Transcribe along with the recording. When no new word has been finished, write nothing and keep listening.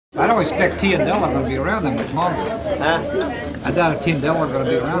I don't expect T and Della going to be around that much longer. Huh? I doubt if T and Della are going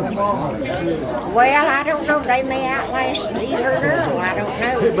to be around that much longer. Well, I don't know. They may outlast either girl. I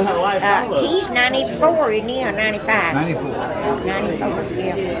don't know. T's 94, isn't he? Or 95? 94. 94,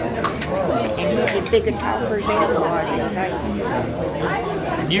 yeah. And he's as big a talker as everybody,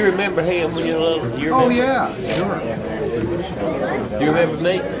 so. Do you remember him when you were little? Oh, yeah, sure. Do you remember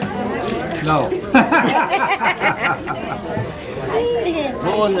me? No.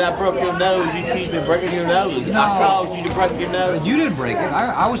 What was it? I broke your nose. You accused me of breaking your nose. No. I caused you to break your nose. You didn't break it.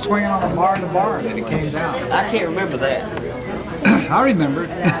 I was swinging on a bar in the barn and it came down. I can't remember that. I remember it.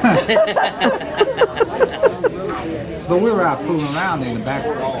 But we were out fooling around in the back.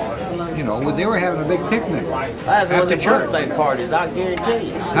 You know, they were having a big picnic That was one of the church. birthday parties, I guarantee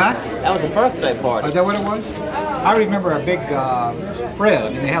you. Huh? That was a birthday party. Is that what it was? I remember a big spread,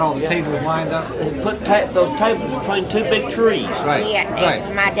 and they had all the tables lined up. They put those tables between two big trees. Right. Yeah, right.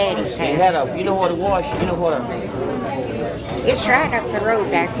 at my daddy's You house. had you know what it was? You know what It's right up the road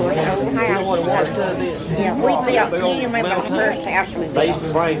there, of course, old you know what it was house. to this? Yeah, we built, you remember the first house we They used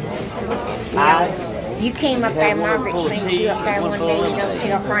built? to bring ice. You came up there, Margaret sent you up there one day, you know,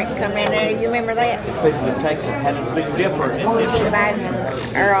 till Frank come in there. You remember that? People would take had a big dipper and Everybody,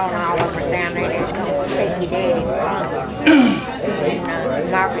 Earl and all of us down there, they was going to take your daddy and son. And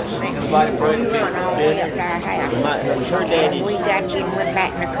Margaret sent you Everybody brought and run all the way up to our house. it was her daddy's. We got you and went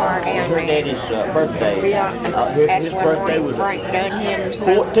back in the car down Her there. daddy's birthday. Yeah, His that's when birthday was Frank done him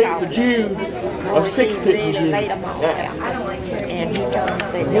 14th of June or 16th of June. Laid them all out. And he told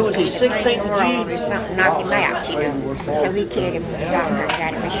us that It was his 16th of June. or something knocked him out, you know. So he carried him to the doctor and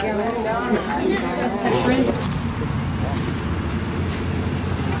got him a shoe.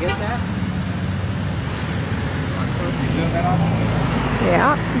 You get that? You zoom in on it?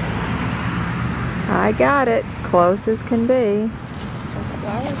 Yeah. I got it. Close as can be. There's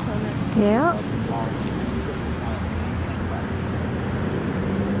flowers on it. Yeah.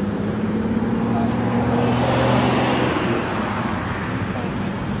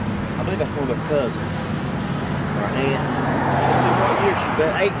 I believe that's one of their cousins. Or aunt. Let's see what year she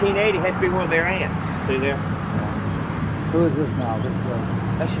bet. 1880 had to be one of their aunts. See there? Who is this now?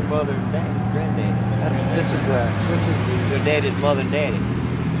 That's your mother and granddaddy. This is Your daddy's mother and daddy.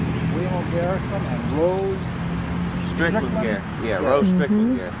 William Garrison and Rose. Strickland Strickland? Garrison. Yeah, Rose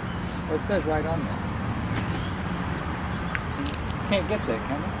Strickland Garrison. Well, it says right on there. You can't get that,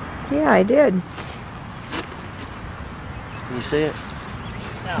 can you? Yeah, I did. Can you see it?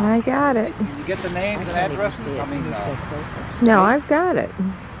 I got it. Can you get the names and address? I mean, No, I've got it.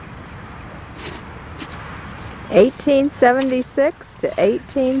 1876 to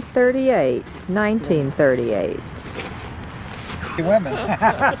 1838. 1938. women.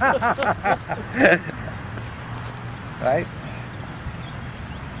 Right?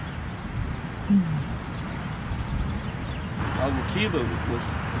 Over Cuba was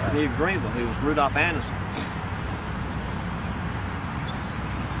near Greenville. He was Rudolph Anderson.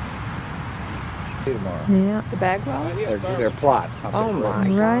 Tomorrow. Yeah. The Bagwells? Their plot. Oh my.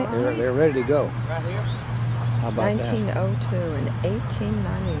 Right. They're ready to go. Right here? How about 1902 and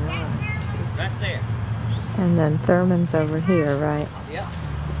 1899. Right there. And then Thurman's over here, right? Yep.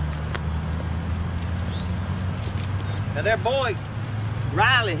 Now their boy,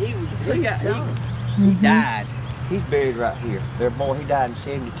 Riley, he died. He's buried right here. Their boy, he died in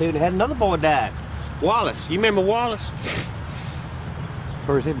 72. They had another boy died. Wallace. You remember Wallace?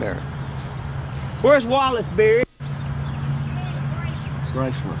 Where's he buried? Where's Wallace buried?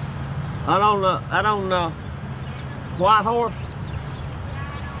 Graceland. I don't know. White Horse?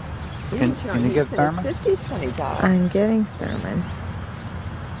 Can you get Thurman? 50s when he died. I'm getting Thurman.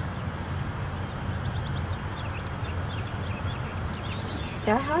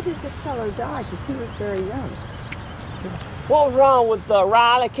 Now, how did this fellow die? Because he was very young. What was wrong with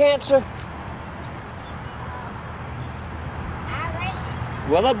Riley? Cancer?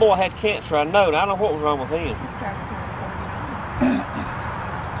 Well, that boy had cancer, I know. And I don't know what was wrong with him.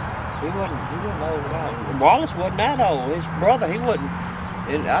 He wasn't old enough. Wallace wasn't that old. His brother, he wasn't.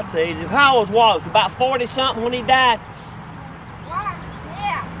 And I say, how old was Wallace? About 40-something when he died?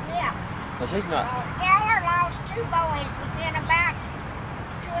 Yeah. Because he's not. Geller lost 2 boys within about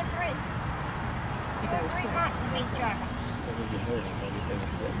 2 or 3 months of each other.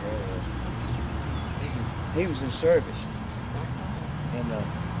 He was in service.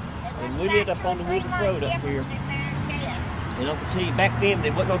 And we lived up on the Wooded Road up here. And Uncle T, back then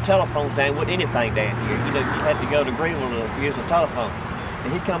there wasn't no telephones down, wasn't anything down here. You know, you had to go to Greenville to use a telephone.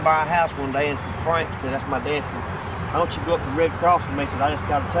 And he come by our house one day and said, Frank said, that's my dad. Said, why don't you go up to the Red Cross with me? He said, I just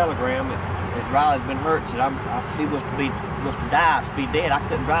got a telegram that Riley's been hurt. Said, he was to be was to die, to be dead. I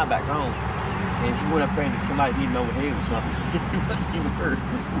couldn't drive back home. And he went up there and somebody hit him over the head or something. He was hurt.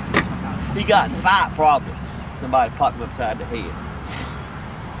 He got in a fight probably. Somebody popped him upside the head.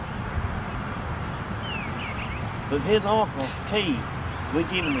 But his uncle, T, we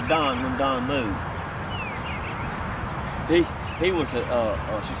gave him to Don when Don moved. He was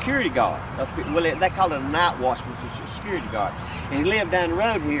a security guard. Well, they called it a night watchman, which was a security guard. And he lived down the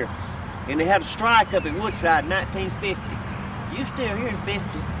road here. And they had a strike up at Woodside in 1950. You still here in 50?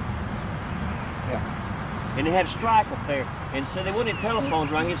 Yeah. And they had a strike up there. And so they wanted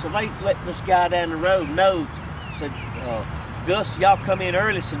telephones around here, so they let this guy down the road know, said, Gus, y'all come in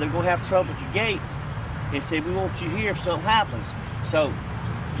early, so they're going to have trouble at the gates. And said, we want you here if something happens. So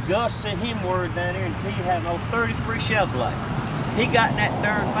Gus sent him word down there, and T had an old 33 Chevrolet. He got in that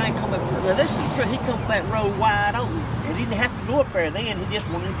darn thing coming. Now this is true. He come up that road wide open, and he didn't have to go up there then. He just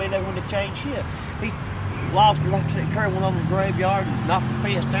wanted to be there when they changed shift. He lost it right to that curve, went over the graveyard, and knocked the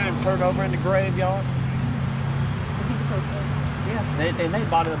fence down, and turned over in the graveyard. He was okay. Yeah, and they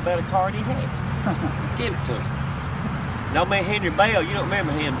bought him a better car than he had. Give it to him. No man, Henry Bell, you don't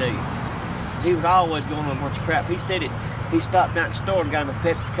remember him, do you? He was always going on a bunch of crap. He said it. He stopped down at the store and got him a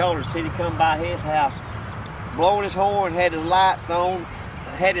Pepsi Cola and said he'd come by his house, blowing his horn, had his lights on,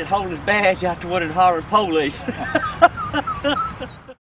 had it holding his badge out to one and hollering police.